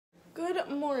Good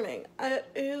morning. It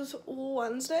is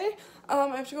Wednesday. I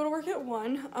have to go to work at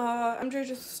 1. MJ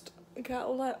just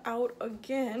got let out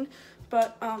again,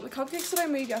 but the cupcakes that I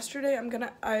made yesterday,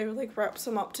 I wrapped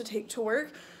some up to take to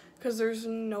work because there's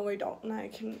no way Dalton and I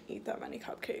can eat that many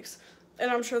cupcakes. And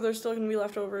I'm sure there's still gonna be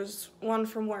leftovers, 1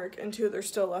 from work, and 2, there's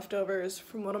still leftovers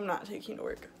from what I'm not taking to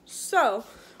work. So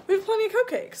we have plenty of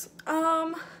cupcakes.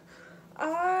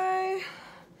 I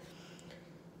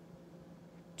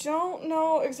don't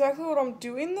know exactly what I'm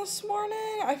doing this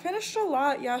morning. I finished a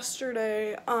lot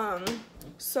yesterday,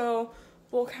 so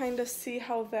we'll kind of see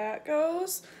how that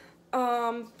goes.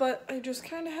 But I just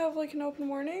kind of have like an open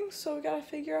morning, so we gotta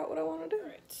figure out what I want to do.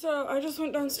 Right. So I just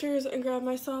went downstairs and grabbed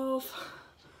myself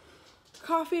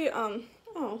coffee.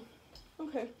 Oh,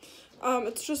 okay.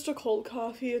 It's just a cold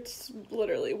coffee. It's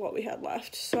literally what we had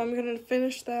left, so I'm gonna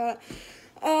finish that.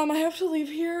 I have to leave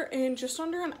here in just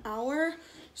under an hour.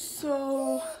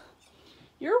 So,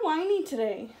 you're whiny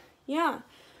today. Yeah.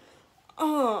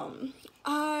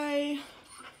 I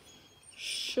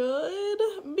should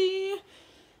be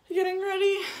getting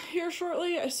ready here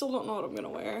shortly. I still don't know what I'm gonna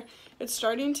wear. It's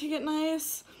starting to get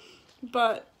nice,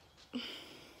 but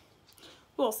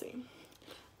we'll see.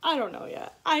 I don't know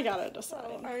yet. I gotta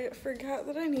decide. I forgot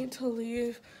that I need to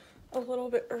leave a little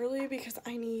bit early because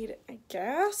I need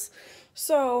gas.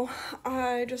 So,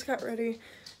 I just got ready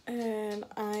and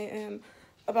I am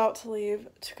about to leave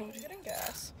to go to getting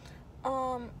gas.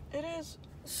 It is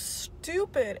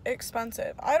stupid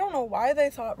expensive. I don't know why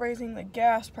they thought raising the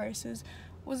gas prices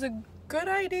was a good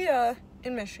idea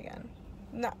in Michigan.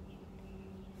 Not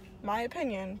my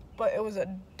opinion, but it was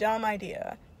a dumb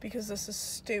idea because this is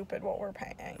stupid what we're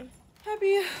paying.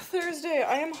 Happy Thursday.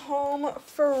 I am home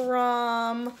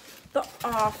from the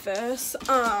office.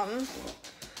 I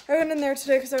went in there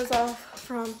today because I was off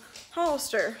from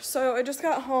Hollister. So I just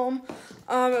got home.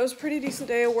 It was a pretty decent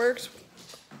day. I worked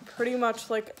pretty much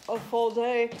like a full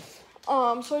day.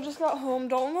 So I just got home.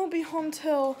 Dalton won't be home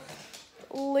till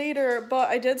later, but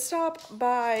I did stop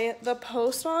by the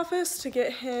post office to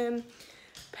get him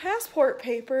passport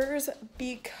papers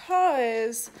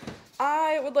because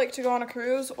I would like to go on a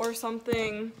cruise or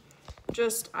something,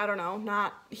 just, I don't know,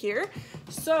 not here.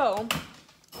 So,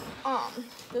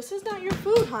 this is not your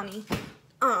food, honey.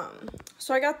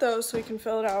 So I got those so we can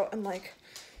fill it out and like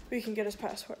we can get his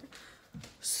passport.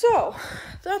 So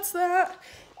that's that.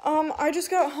 I just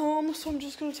got home, so I'm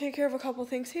just gonna take care of a couple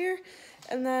things here,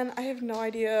 and then I have no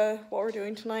idea what we're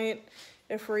doing tonight,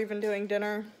 if we're even doing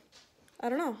dinner. I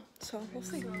don't know, so we'll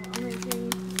see. So I'm making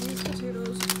these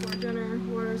potatoes for dinner.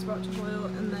 Water's about to boil,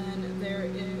 and then there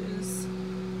is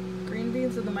green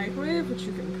beans in the microwave, which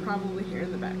you can probably hear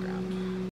in the background.